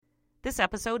This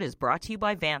episode is brought to you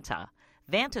by Vanta.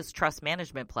 Vanta's trust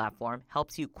management platform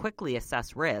helps you quickly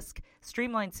assess risk,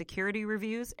 streamline security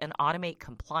reviews, and automate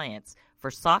compliance for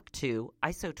SOC 2,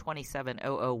 ISO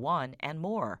 27001, and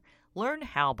more. Learn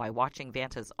how by watching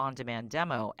Vanta's on-demand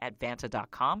demo at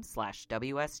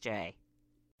vanta.com/WSJ.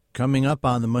 Coming up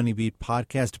on the MoneyBeat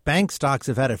podcast, bank stocks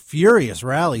have had a furious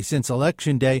rally since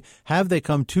Election Day. Have they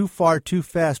come too far too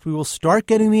fast? We will start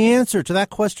getting the answer to that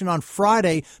question on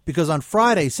Friday, because on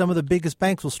Friday, some of the biggest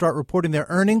banks will start reporting their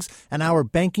earnings, and our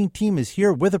banking team is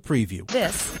here with a preview.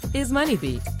 This is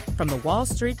MoneyBeat from the Wall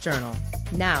Street Journal.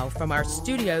 Now, from our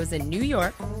studios in New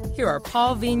York, here are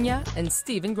Paul Vigna and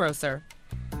Stephen Grosser.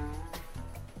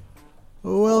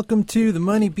 Welcome to the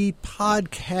MoneyBeat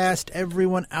podcast,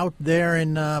 everyone out there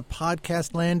in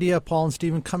Podcastlandia. Paul and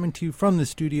Stephen coming to you from the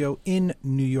studio in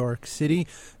New York City,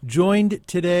 joined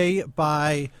today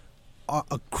by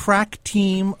a crack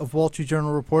team of Wall Street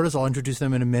Journal reporters. I'll introduce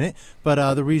them in a minute,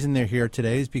 but the reason they're here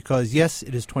today is because, yes,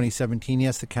 it is 2017.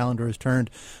 Yes, the calendar has turned,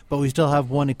 but we still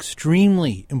have one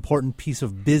extremely important piece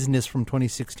of business from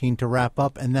 2016 to wrap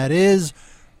up, and that is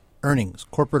earnings,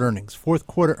 corporate earnings, fourth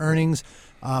quarter earnings.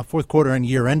 Fourth quarter and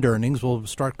year-end earnings will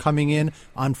start coming in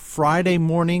on Friday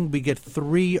morning. We get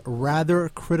three rather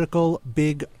critical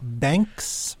big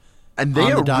banks. And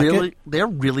they're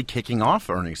really kicking off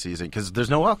earnings season because there's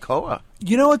no Alcoa.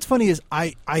 You know what's funny is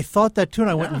I thought that too,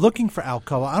 and I went looking for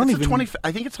Alcoa.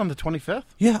 I think it's on the 25th.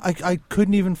 Yeah, I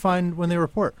couldn't even find when they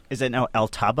report. Is it now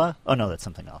Altaba? Oh no, that's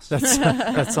something else.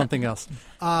 That's something else.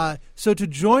 So to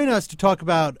join us to talk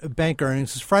about bank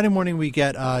earnings, this Friday morning we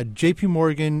get J.P.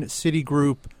 Morgan,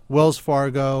 Citigroup, Wells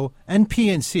Fargo, and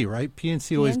PNC, right?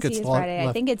 PNC always gets is Friday.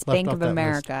 I think it's Bank of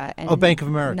America. And Bank of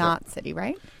America. Not Citi,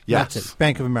 right? Yes. That's it.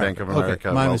 Bank of America. Bank of America,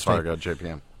 okay, Wells Fargo,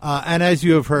 JPM. And as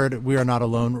you have heard, we are not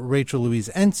alone. Rachel Louise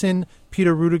Ensign,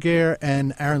 Peter Rudiger,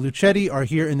 and Aaron Lucetti are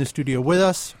here in the studio with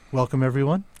us. Welcome,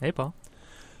 everyone. Hey, Paul.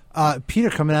 Peter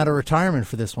coming out of retirement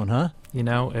for this one, huh? You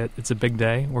know, it's a big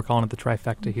day. We're calling it the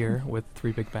trifecta here with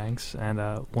three big banks, and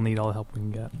we'll need all the help we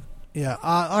can get. Yeah.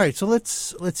 All right. So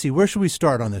let's see. Where should we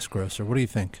start on this, Grosser? What do you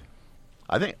think?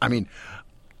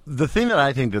 The thing that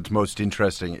I think that's most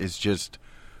interesting is just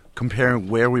comparing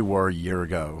where we were a year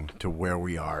ago to where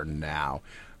we are now.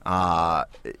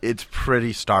 It's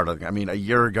pretty startling. I mean, a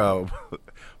year ago,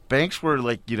 banks were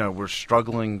were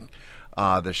struggling.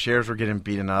 The shares were getting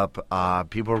beaten up.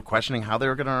 People were questioning how they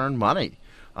were going to earn money.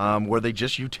 Were they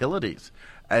just utilities?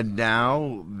 And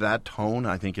now that tone,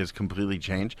 I think, has completely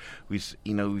changed. We've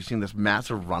seen this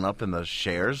massive run up in the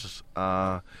shares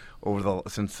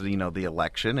since the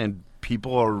election, and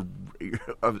people are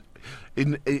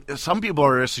some people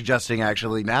are suggesting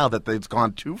actually now that it's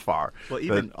gone too far. Well,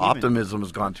 even optimism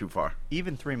has gone too far.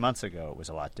 Even 3 months ago, it was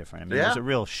a lot different. I mean, it was a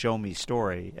real show me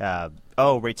story.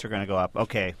 Rates are going to go up.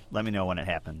 Okay, let me know when it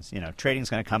happens. Trading's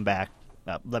going to come back.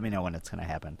 Let me know when it's going to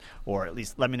happen, or at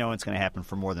least let me know when it's going to happen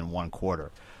for more than one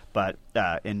quarter. But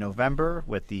in November,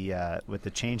 with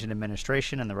the change in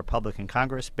administration and the Republican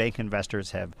Congress, bank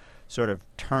investors have sort of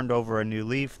turned over a new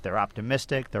leaf. They're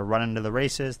optimistic. They're running to the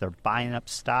races. They're buying up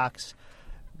stocks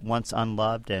once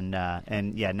unloved, and now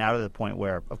to the point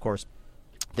where, of course,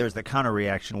 there's the counter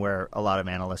reaction where a lot of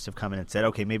analysts have come in and said,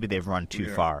 okay, maybe they've run too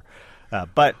far.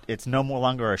 But it's no more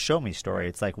longer a show-me story.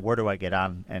 It's like, where do I get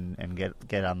on and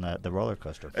get on the roller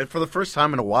coaster? And for the first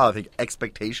time in a while, I think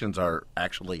expectations are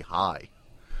actually high.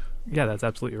 Yeah, that's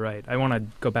absolutely right. I want to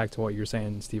go back to what you were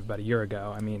saying, Steve, about a year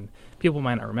ago. I mean, people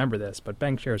might not remember this, but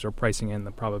bank shares were pricing in the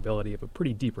probability of a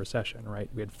pretty deep recession, right?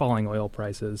 We had falling oil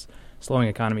prices, slowing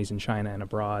economies in China and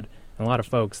abroad, and a lot of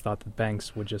folks thought that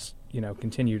banks would just,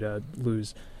 continue to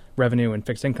lose revenue in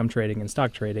fixed income trading and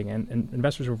stock trading, and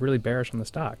investors were really bearish on the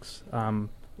stocks.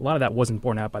 A lot of that wasn't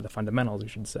borne out by the fundamentals, you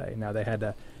should say. Now, they had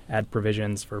to add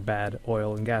provisions for bad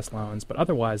oil and gas loans, but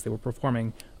otherwise they were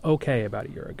performing okay about a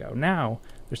year ago. Now,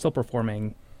 they're still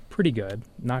performing pretty good,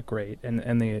 not great,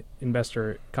 and the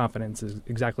investor confidence is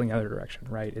exactly in the other direction,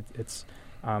 right? It's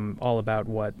all about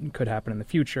what could happen in the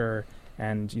future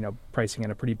and, pricing in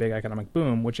a pretty big economic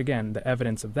boom, which, again, the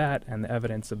evidence of that and the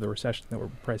evidence of the recession that we're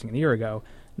pricing in a year ago,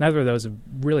 neither of those have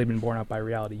really been borne out by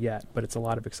reality yet, but it's a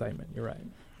lot of excitement. You're right.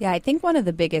 Yeah, I think one of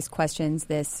the biggest questions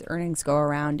this earnings go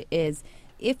around is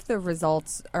if the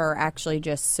results are actually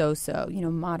just so-so,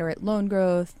 moderate loan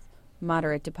growth,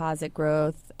 moderate deposit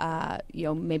growth,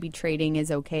 maybe trading is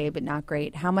okay but not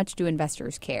great. How much do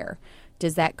investors care?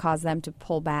 Does that cause them to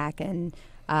pull back and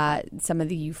some of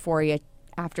the euphoria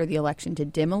after the election to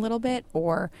dim a little bit?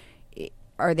 Or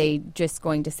are they just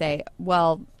going to say,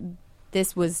 well,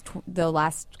 this was the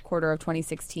last quarter of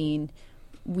 2016,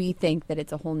 we think that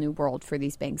it's a whole new world for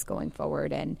these banks going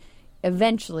forward, and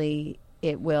eventually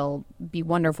it will be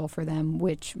wonderful for them,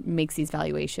 which makes these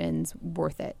valuations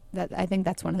worth it. I think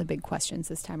that's one of the big questions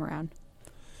this time around.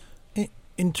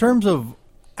 In terms of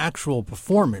actual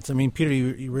performance, I mean, Peter,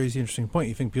 you raised the interesting point.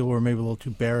 You think people were maybe a little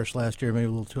too bearish last year, maybe a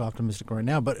little too optimistic right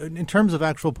now. But in terms of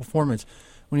actual performance,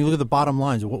 when you look at the bottom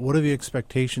lines, what are the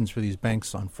expectations for these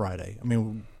banks on Friday? I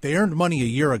mean, they earned money a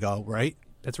year ago, right?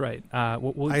 That's right. I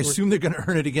assume they're going to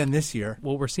earn it again this year.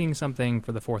 Well, we're seeing something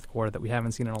for the fourth quarter that we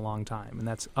haven't seen in a long time, and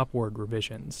that's upward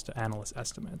revisions to analyst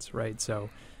estimates, right? So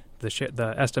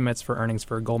the estimates for earnings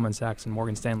for Goldman Sachs and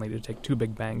Morgan Stanley, to take two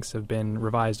big banks, have been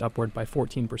revised upward by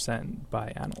 14%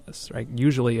 by analysts, right?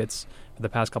 Usually it's, for the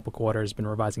past couple quarters, been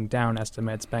revising down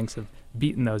estimates. Banks have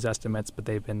beaten those estimates, but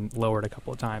they've been lowered a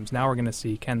couple of times. Now we're going to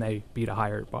see, can they beat a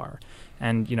higher bar?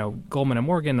 And, Goldman and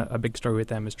Morgan, a big story with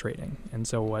them is trading. And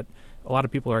so what a lot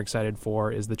of people are excited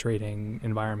for is the trading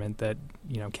environment that,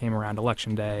 came around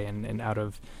Election Day and out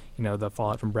of, the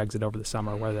fallout from Brexit over the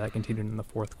summer, whether that continued in the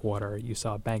fourth quarter. You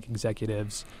saw bank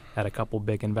executives at a couple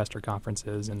big investor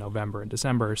conferences in November and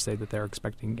December say that they're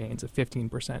expecting gains of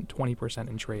 15%, 20%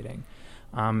 in trading.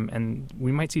 And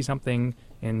we might see something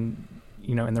in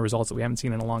the results that we haven't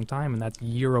seen in a long time, and that's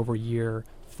year-over-year,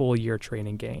 full-year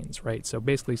trading gains, right? So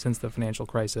basically, since the financial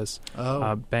crisis,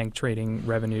 bank trading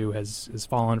revenue has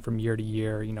fallen from year to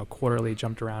year. Quarterly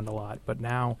jumped around a lot, but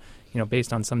now,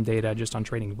 based on some data just on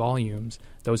trading volumes,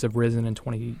 those have risen in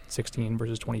 2016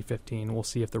 versus 2015. We'll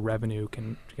see if the revenue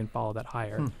can follow that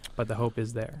higher, but the hope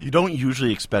is there. You don't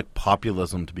usually expect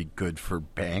populism to be good for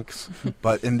banks,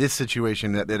 but in this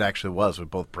situation, it actually was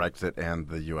with both Brexit and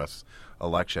the U.S.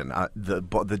 election.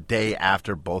 The day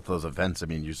after both those events, I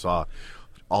mean, you saw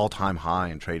all-time high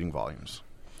in trading volumes.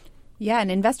 Yeah,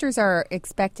 and investors are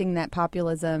expecting that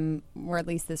populism, or at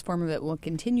least this form of it, will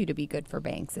continue to be good for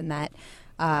banks, and that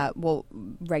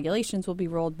regulations will be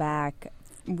rolled back.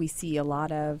 We see a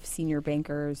lot of senior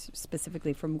bankers,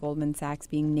 specifically from Goldman Sachs,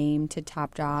 being named to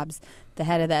top jobs. The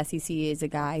head of the SEC is a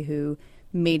guy who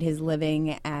made his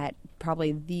living at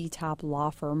probably the top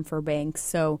law firm for banks.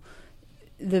 So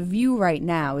the view right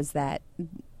now is that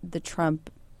the Trump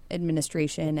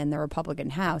administration and the Republican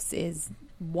House is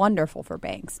wonderful for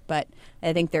banks, but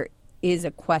I think there is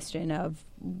a question of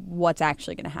what's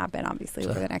actually going to happen, obviously,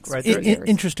 over the next few years.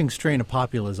 Interesting strain of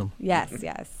populism. Yes.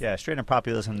 Yeah, strain of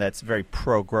populism that's very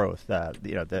pro-growth.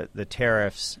 The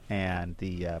tariffs and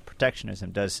the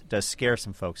protectionism does scare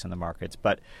some folks in the markets,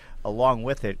 but along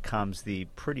with it comes the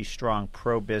pretty strong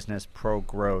pro-business,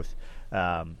 pro-growth,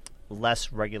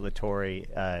 less regulatory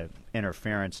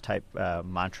interference type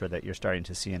mantra that you're starting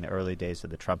to see in the early days of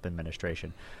the Trump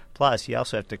administration. Plus, you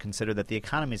also have to consider that the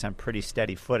economy is on pretty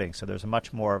steady footing, so there's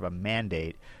much more of a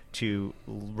mandate to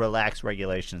relax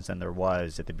regulations than there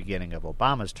was at the beginning of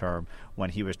Obama's term, when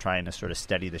he was trying to sort of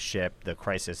steady the ship. The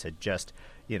crisis had just,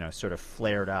 sort of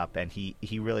flared up, and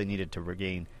he really needed to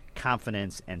regain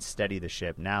confidence and steady the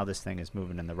ship. Now this thing is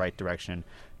moving in the right direction.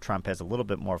 Trump has a little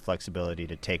bit more flexibility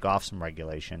to take off some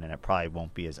regulation, and it probably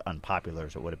won't be as unpopular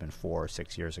as it would have been 4 or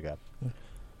 6 years ago.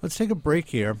 Let's take a break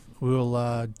here. We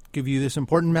will give you this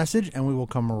important message, and we will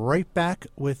come right back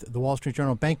with the Wall Street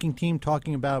Journal banking team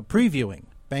talking about previewing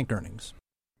bank earnings.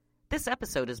 This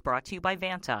episode is brought to you by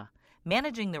Vanta.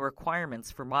 Managing the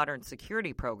requirements for modern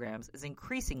security programs is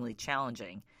increasingly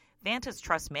challenging. Vanta's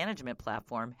trust management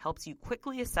platform helps you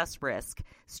quickly assess risk,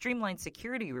 streamline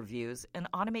security reviews, and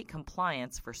automate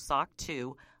compliance for SOC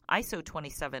 2, ISO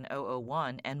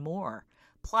 27001, and more.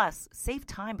 Plus, save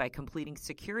time by completing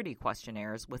security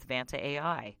questionnaires with Vanta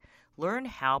AI. Learn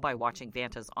how by watching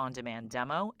Vanta's on-demand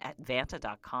demo at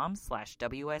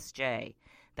vanta.com/WSJ.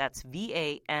 That's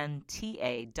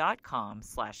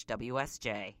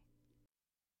VANTA.com/WSJ.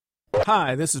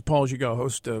 Hi, this is Paul Gigot,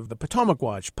 host of the Potomac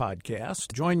Watch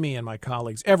podcast. Join me and my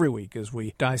colleagues every week as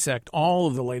we dissect all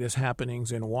of the latest happenings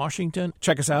in Washington.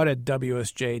 Check us out at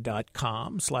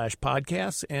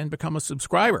WSJ.com/podcasts and become a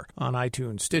subscriber on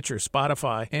iTunes, Stitcher,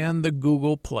 Spotify, and the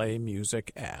Google Play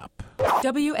Music app.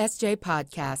 WSJ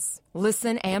Podcasts.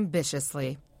 Listen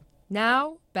ambitiously.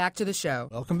 Now, back to the show.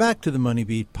 Welcome back to the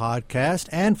MoneyBeat podcast.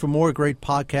 And for more great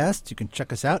podcasts, you can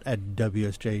check us out at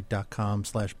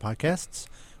WSJ.com/podcasts.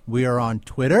 We are on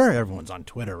Twitter. Everyone's on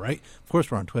Twitter, right? Of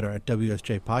course, we're on Twitter at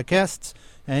WSJ Podcasts.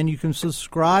 And you can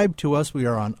subscribe to us. We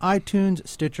are on iTunes,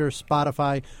 Stitcher,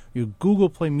 Spotify, your Google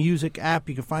Play Music app.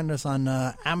 You can find us on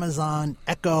Amazon,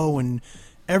 Echo, and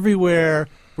anywhere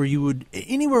where you'd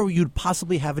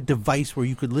possibly have a device where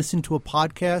you could listen to a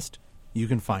podcast, you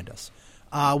can find us.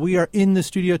 We are in the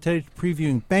studio today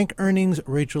previewing bank earnings.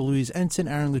 Rachel Louise Ensign,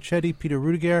 Aaron Lucetti, Peter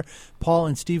Rudiger, Paul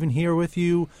and Stephen here with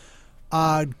you.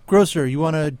 Grosser, you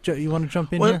want to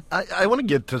jump in here? I want to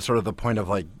get to sort of the point of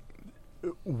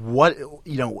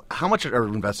how much are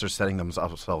investors setting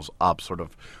themselves up sort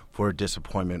of for a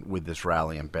disappointment with this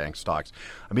rally in bank stocks?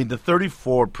 I mean, the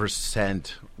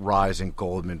 34% rise in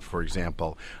Goldman, for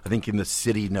example, I think in the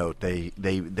Citi note, they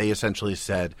essentially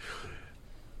said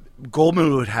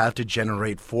Goldman would have to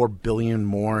generate $4 billion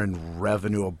more in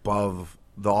revenue above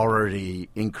the already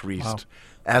increased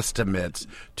estimates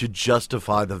to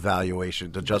justify the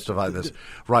valuation, to justify this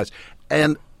rise.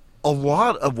 And a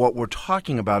lot of what we're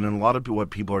talking about and a lot of what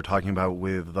people are talking about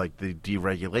with like the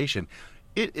deregulation,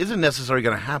 it isn't necessarily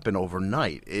going to happen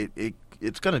overnight.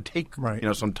 It's going to take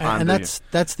some time. And that's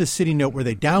the Citi note where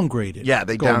they downgraded. Yeah,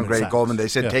 they downgraded Goldman. They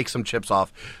said take some chips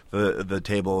off the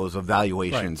table as a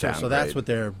valuation downgrade. So that's what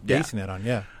they're basing it on.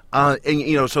 Yeah.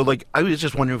 So like I was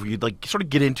just wondering if you'd like sort of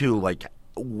get into like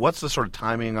what's the sort of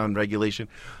timing on regulation.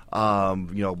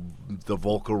 The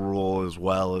Volcker rule as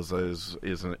well is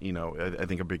I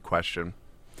think a big question.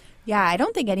 Yeah, I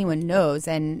don't think anyone knows,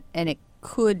 and it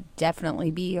could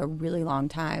definitely be a really long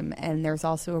time. And there's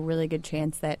also a really good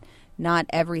chance that not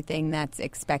everything that's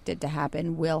expected to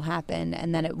happen will happen,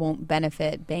 and then it won't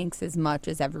benefit banks as much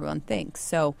as everyone thinks.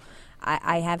 So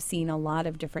I have seen a lot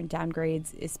of different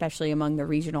downgrades, especially among the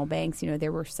regional banks.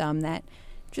 There were some that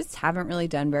just haven't really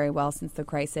done very well since the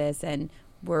crisis and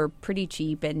were pretty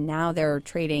cheap, and now they're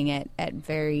trading at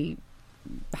very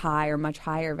high or much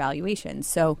higher valuations.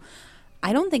 So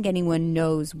I don't think anyone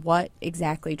knows what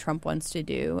exactly Trump wants to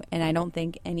do, and I don't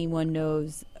think anyone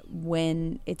knows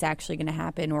when it's actually going to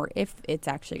happen or if it's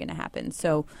actually going to happen.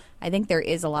 So I think there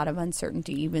is a lot of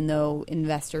uncertainty, even though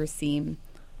investors seem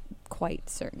quite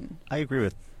certain. I agree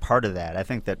with part of that. I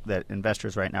think that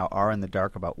investors right now are in the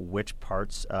dark about which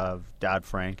parts of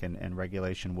Dodd-Frank and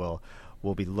regulation will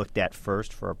be looked at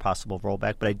first for a possible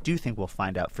rollback. But I do think we'll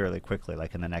find out fairly quickly,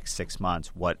 like in the next 6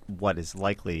 months, what is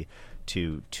likely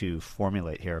to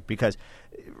formulate here. Because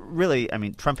really, I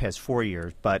mean, Trump has 4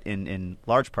 years, but in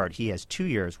large part he has 2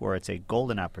 years where it's a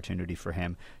golden opportunity for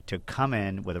him to come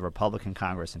in with a Republican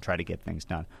Congress and try to get things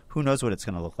done. Who knows what it's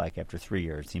going to look like after 3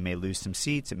 years? He may lose some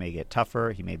seats. It may get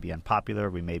tougher. He may be unpopular.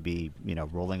 We may be,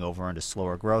 rolling over into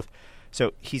slower growth.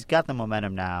 So he's got the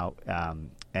momentum now,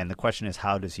 and the question is,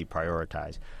 how does he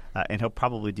prioritize? And he'll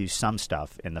probably do some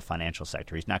stuff in the financial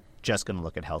sector. He's not just going to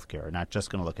look at healthcare, not just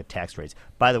going to look at tax rates.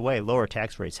 By the way, lower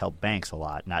tax rates help banks a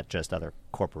lot, not just other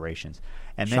corporations.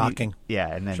 And then Shocking.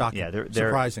 They're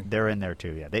surprising. They're in there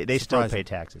too. Yeah, they still pay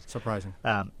taxes. Surprising.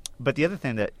 But the other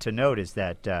thing to note is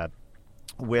that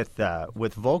with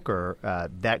Volcker,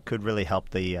 that could really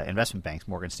help the investment banks,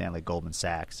 Morgan Stanley, Goldman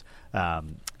Sachs.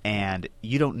 And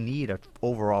you don't need an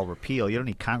overall repeal. You don't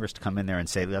need Congress to come in there and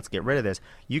say, let's get rid of this.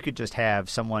 You could just have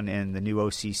someone in the new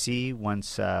OCC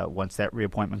once that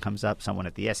reappointment comes up, someone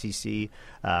at the SEC,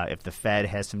 if the Fed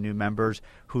has some new members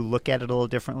who look at it a little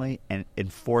differently and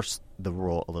enforce the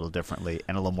rule a little differently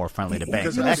and a little more friendly to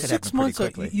banks. So that could happen pretty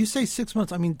quickly. You say 6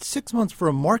 months. I mean, 6 months for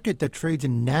a market that trades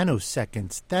in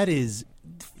nanoseconds, that is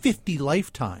 50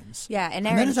 lifetimes. Yeah, and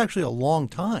that is actually a long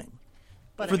time.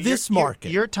 But for this market.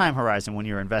 Your time horizon when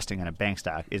you're investing in a bank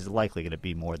stock is likely going to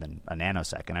be more than a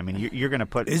nanosecond. I mean, you're going to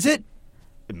put... Is it?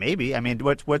 Maybe. I mean,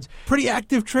 what's pretty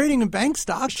active trading in bank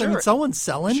stocks. Sure. I mean, someone's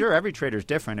selling. Sure, every trader's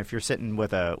different. If you're sitting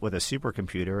with a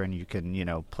supercomputer and you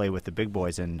can, play with the big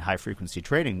boys in high-frequency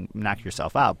trading, knock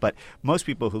yourself out. But most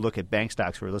people who look at bank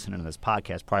stocks who are listening to this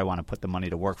podcast probably want to put the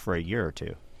money to work for a year or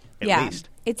two, at least.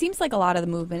 It seems like a lot of the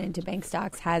movement into bank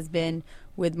stocks has been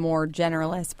with more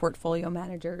generalist portfolio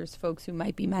managers, folks who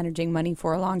might be managing money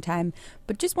for a long time.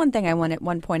 But just one point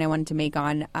I wanted to make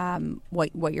on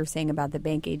what you're saying about the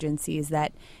bank agencies,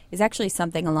 that is actually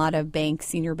something a lot of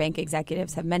senior bank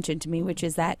executives have mentioned to me, which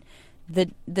is that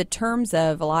the terms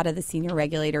of a lot of the senior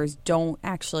regulators don't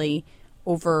actually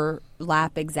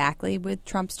overlap exactly with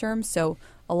Trump's terms. So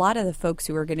a lot of the folks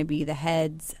who are going to be the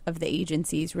heads of the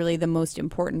agencies, really the most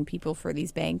important people for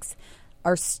these banks,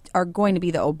 are going to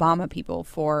be the Obama people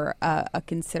for a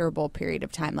considerable period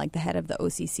of time, like the head of the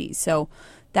OCC. So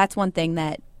that's one thing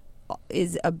that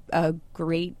is a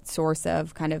great source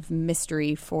of kind of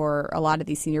mystery for a lot of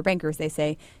these senior bankers. They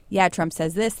say, yeah, Trump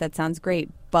says this, that sounds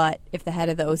great, but if the head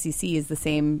of the OCC is the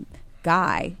same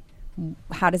guy,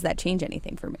 how does that change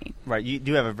anything for me? Right. You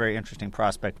do have a very interesting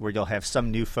prospect where you'll have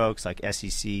some new folks like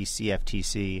SEC,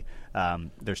 CFTC.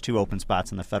 There's 2 open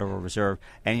spots in the Federal Reserve,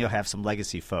 and you'll have some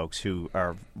legacy folks who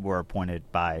were appointed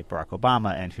by Barack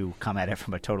Obama and who come at it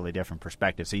from a totally different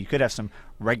perspective. So you could have some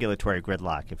regulatory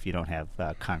gridlock if you don't have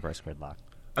Congress gridlock.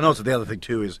 And also the other thing,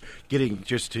 too, is getting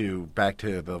back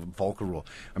to the Volcker rule.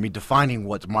 I mean, defining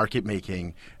what's market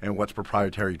making and what's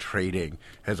proprietary trading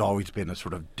has always been a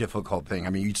sort of difficult thing. I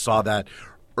mean, you saw that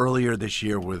earlier this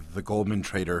year with the Goldman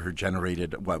trader who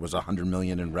generated what was $100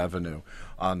 million in revenue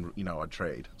on a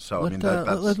trade. So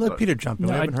let Peter jump in.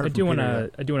 No, I do want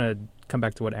to come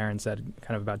back to what Aaron said,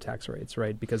 kind of about tax rates,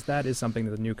 right? Because that is something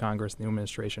that the new Congress, the new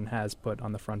administration has put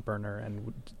on the front burner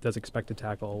and does expect to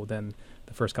tackle within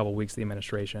the first couple of weeks of the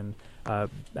administration.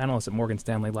 Analysts at Morgan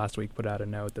Stanley last week put out a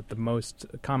note that the most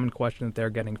common question that they're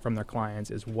getting from their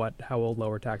clients is how will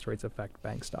lower tax rates affect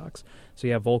bank stocks? So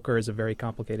Volcker is a very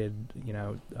complicated,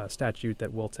 statute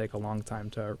that will take a long time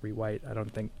to rewrite. I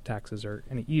don't think taxes are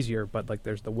any easier, but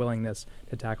there's the willingness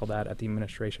to tackle that at the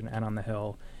administration and on the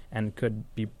Hill, and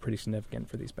could be pretty significant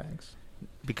for these banks.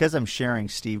 Because I'm sharing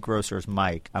Steve Grosser's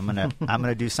mic, I'm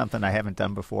gonna do something I haven't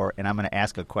done before, and I'm gonna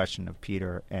ask a question of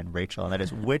Peter and Rachel, and that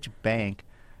is, which bank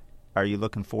are you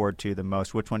looking forward to the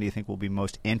most? Which one do you think will be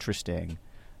most interesting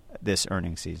this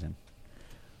earnings season?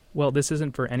 Well, this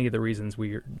isn't for any of the reasons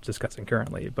we're discussing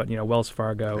currently, but Wells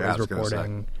Fargo is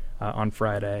reporting on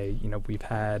Friday. We've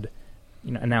had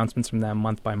announcements from them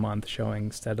month by month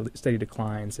showing steady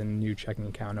declines in new checking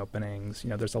account openings.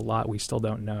 There's a lot we still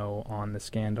don't know on the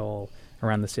scandal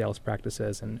around the sales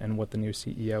practices and what the new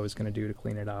CEO is going to do to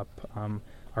clean it up.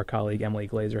 Our colleague Emily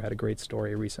Glazer had a great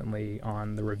story recently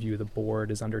on the review the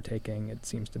board is undertaking. It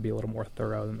seems to be a little more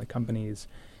thorough than the company's,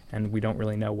 and we don't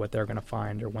really know what they're going to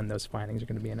find or when those findings are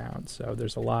going to be announced. So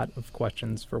there's a lot of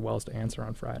questions for Wells to answer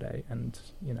on Friday, and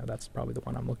that's probably the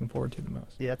one I'm looking forward to the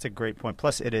most. Yeah, that's a great point.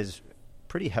 Plus, it is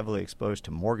pretty heavily exposed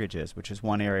to mortgages, which is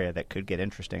one area that could get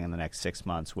interesting in the next 6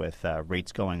 months with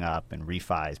rates going up and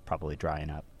refis probably drying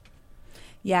up.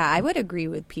 Yeah, I would agree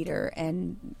with Peter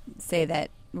and say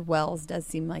that Wells does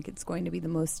seem like it's going to be the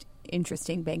most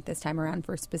interesting bank this time around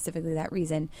for specifically that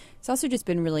reason. It's also just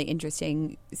been really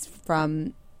interesting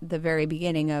from the very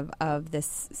beginning of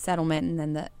this settlement and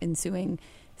then the ensuing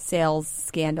sales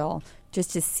scandal,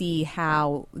 just to see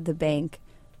how the bank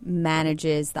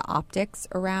manages the optics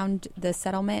around the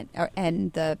settlement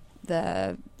and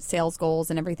the sales goals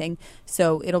and everything.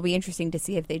 So it'll be interesting to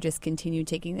see if they just continue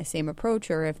taking the same approach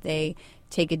or if they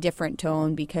take a different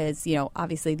tone, because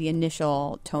obviously the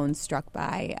initial tone struck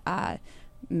by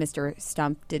Mr.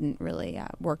 Stump didn't really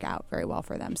work out very well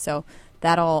for them. So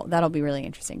that'll be really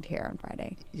interesting to hear on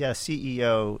Friday. Yeah,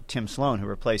 CEO Tim Sloan, who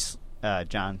replaced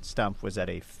John Stump, was at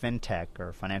a fintech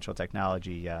or financial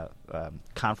technology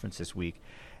conference this week.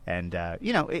 And,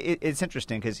 it's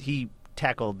interesting because he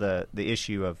tackled the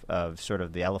issue of sort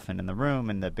of the elephant in the room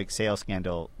and the big sales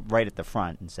scandal right at the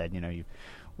front and said,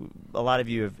 a lot of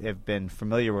you have been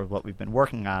familiar with what we've been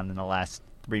working on in the last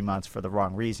 3 months for the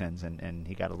wrong reasons, and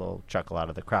he got a little chuckle out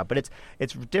of the crowd. But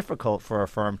it's difficult for a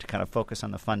firm to kind of focus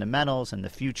on the fundamentals and the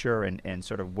future and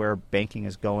sort of where banking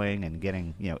is going and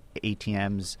getting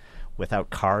ATMs without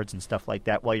cards and stuff like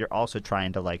that, while you're also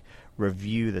trying to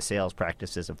review the sales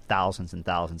practices of thousands and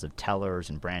thousands of tellers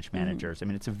and branch managers. Mm-hmm. I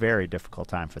mean, it's a very difficult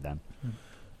time for them.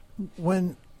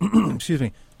 When excuse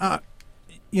me.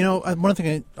 One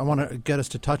thing I want to get us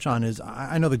to touch on is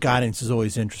I know the guidance is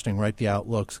always interesting, right? The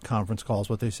outlooks, conference calls,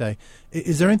 what they say.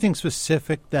 Is there anything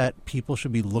specific that people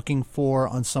should be looking for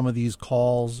on some of these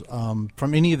calls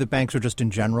from any of the banks or just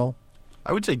in general?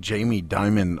 I would say Jamie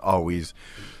Dimon always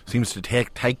seems to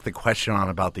take the question on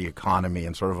about the economy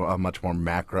and sort of a much more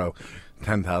macro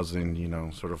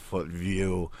 10,000, sort of foot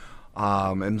view.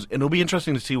 And it'll be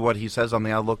interesting to see what he says on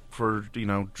the outlook for,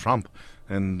 Trump.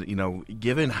 And,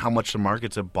 given how much the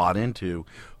markets have bought into,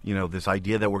 this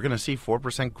idea that we're going to see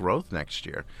 4% growth next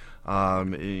year,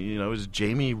 is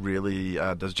Jamie really,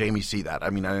 does Jamie see that? I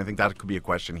mean, I think that could be a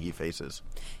question he faces.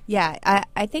 Yeah,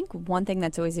 I think one thing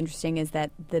that's always interesting is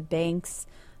that the banks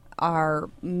are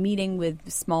meeting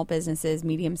with small businesses,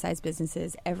 medium-sized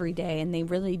businesses every day, and they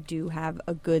really do have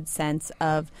a good sense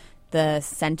of the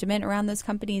sentiment around those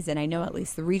companies. And I know at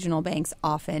least the regional banks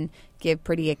often give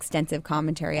pretty extensive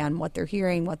commentary on what they're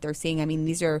hearing, what they're seeing. I mean,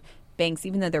 these are banks,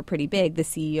 even though they're pretty big, the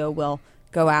CEO will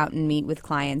go out and meet with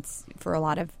clients for a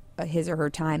lot of his or her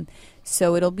time.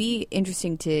 So it'll be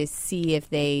interesting to see if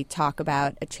they talk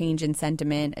about a change in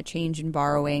sentiment, a change in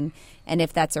borrowing, and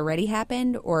if that's already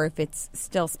happened or if it's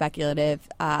still speculative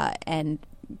and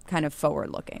kind of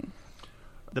forward-looking.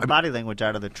 The body language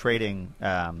out of the trading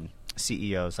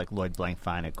CEOs like Lloyd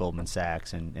Blankfein at Goldman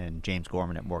Sachs and James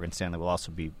Gorman at Morgan Stanley will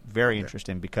also be very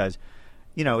interesting because,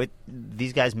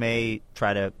 these guys may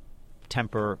try to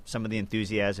temper some of the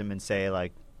enthusiasm and say,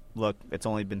 look, it's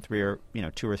only been 2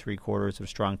 or 3 quarters of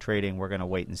strong trading. We're going to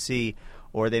wait and see.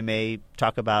 Or they may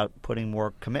talk about putting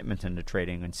more commitment into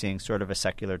trading and seeing sort of a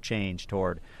secular change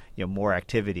toward more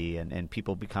activity and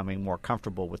people becoming more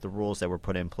comfortable with the rules that were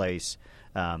put in place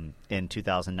in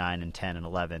 2009 and 10 and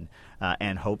 11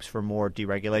 and hopes for more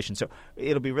deregulation. So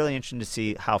it'll be really interesting to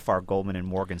see how far Goldman and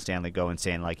Morgan Stanley go in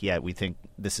saying, like, yeah, we think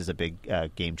this is a big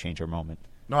game changer moment.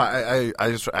 No, I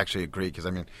just actually agree because,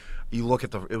 I mean, you look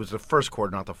at it was the first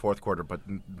quarter, not the fourth quarter, but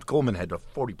Goldman had a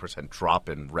 40% drop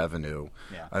in revenue,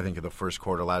 I think, in the first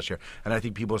quarter last year. And I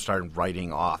think people started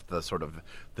writing off the sort of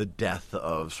the death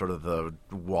of sort of the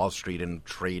Wall Street and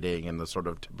trading and the sort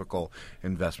of typical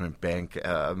investment bank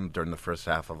during the first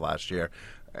half of last year.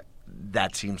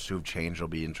 That seems to have changed. It'll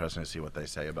be interesting to see what they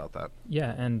say about that.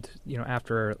 Yeah, and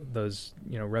after those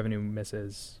revenue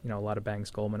misses, a lot of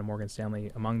banks, Goldman and Morgan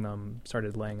Stanley among them,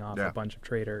 started laying off a bunch of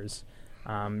traders.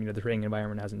 The trading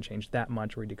environment hasn't changed that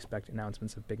much. We'd expect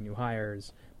announcements of big new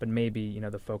hires, but maybe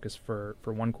the focus for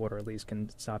one quarter at least can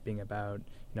stop being about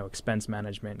expense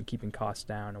management and keeping costs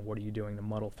down, and what are you doing to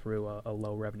muddle through a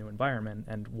low revenue environment,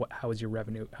 and how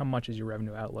much is your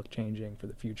revenue outlook changing for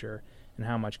the future, and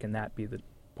how much can that be the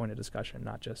point of discussion,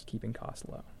 not just keeping costs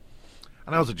low.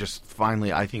 And also, just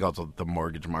finally, I think also the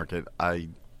mortgage market. I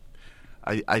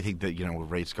think that with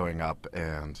rates going up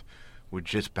and would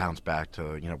just bounce back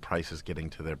to prices getting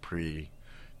to their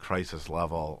pre-crisis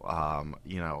level.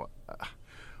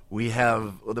 We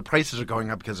have the prices are going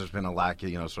up because there's been a lack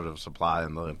of sort of supply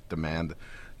and the demand.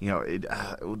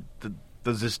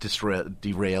 Does this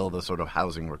derail the sort of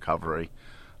housing recovery?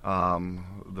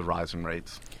 The rising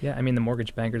rates. Yeah, I mean, the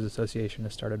Mortgage Bankers Association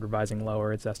has started revising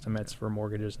lower its estimates for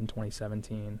mortgages in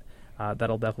 2017.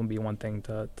 That'll definitely be one thing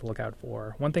to look out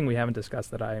for. One thing we haven't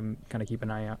discussed that I'm kind of keep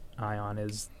an eye on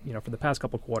is, for the past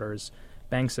couple quarters,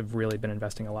 banks have really been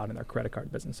investing a lot in their credit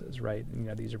card businesses, right?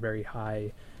 These are very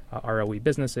high ROE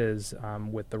businesses.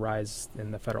 With the rise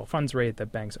in the federal funds rate,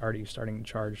 that banks are already starting to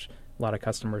charge a lot of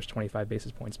customers 25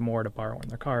 basis points more to borrow on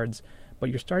their cards. But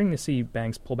you're starting to see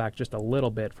banks pull back just a little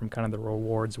bit from kind of the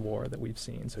rewards war that we've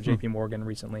seen. So J.P. Morgan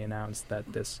recently announced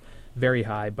that this very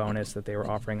high bonus that they were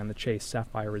offering on the Chase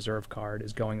Sapphire Reserve card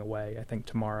is going away, I think,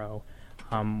 tomorrow.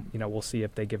 We'll see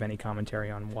if they give any commentary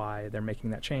on why they're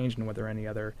making that change and whether any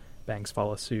other banks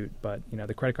follow suit. But,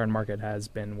 the credit card market has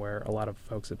been where a lot of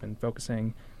folks have been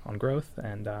focusing on growth,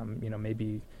 and,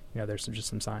 maybe there's just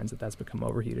some signs that that's become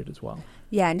overheated as well.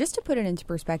 Yeah, and just to put it into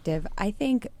perspective, I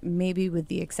think maybe with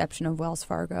the exception of Wells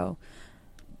Fargo,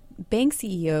 bank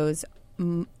CEOs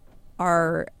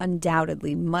are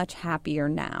undoubtedly much happier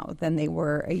now than they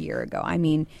were a year ago. I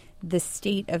mean, the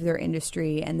state of their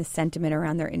industry and the sentiment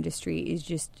around their industry is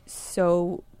just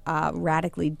so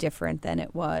radically different than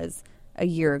it was a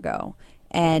year ago.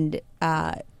 And,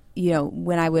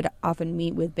 when I would often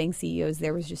meet with bank CEOs,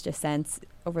 there was just a sense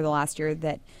over the last year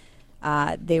that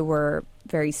they were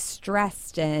very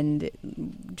stressed, and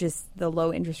just the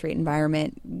low interest rate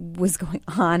environment was going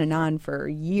on and on for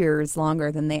years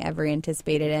longer than they ever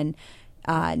anticipated.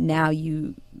 And now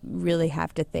you really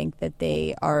have to think that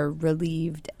they are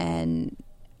relieved and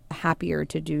happier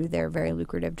to do their very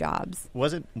lucrative jobs.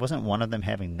 Wasn't one of them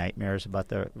having nightmares about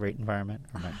the rate environment?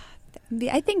 Or not?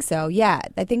 I think so, yeah.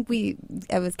 I think it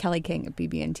was Kelly King at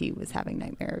BB&T was having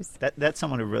nightmares. That's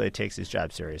someone who really takes his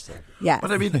job seriously. Yeah.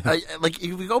 But I mean,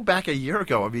 if we go back a year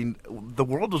ago, I mean, the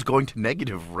world was going to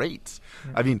negative rates.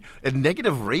 I mean, and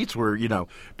negative rates were,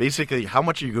 basically how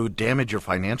much you go damage your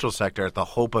financial sector at the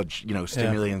hope of,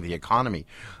 stimulating the economy.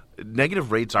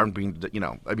 Negative rates aren't being,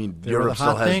 Europe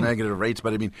still has negative rates,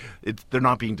 but I mean, they're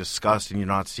not being discussed, and you're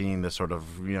not seeing the sort of,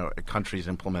 countries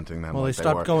implementing them. Well, like they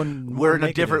stopped going. We're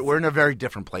in a very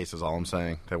different place, is all I'm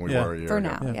saying, than we were a year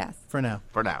ago. Yeah. Yes. For now.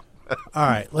 All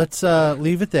right, let's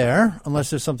leave it there, unless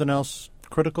there's something else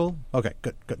critical. Okay,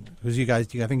 good. Because I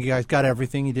think you guys got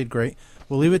everything. You did great.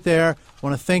 We'll leave it there. I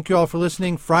want to thank you all for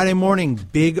listening. Friday morning,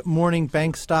 big morning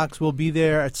bank stocks will be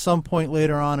there at some point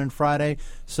later on Friday.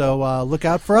 So look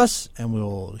out for us, and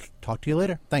we'll talk to you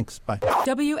later. Thanks. Bye.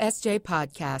 WSJ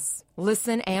Podcasts.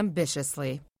 Listen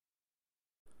ambitiously.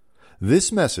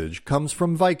 This message comes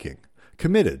from Viking,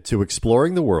 committed to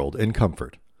exploring the world in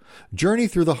comfort. Journey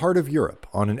through the heart of Europe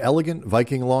on an elegant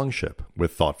Viking longship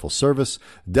with thoughtful service,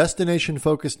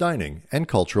 destination-focused dining, and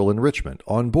cultural enrichment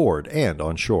on board and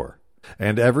on shore.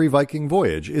 And every Viking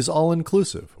voyage is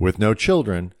all-inclusive with no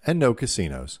children and no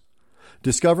casinos.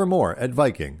 Discover more at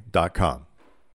Viking.com.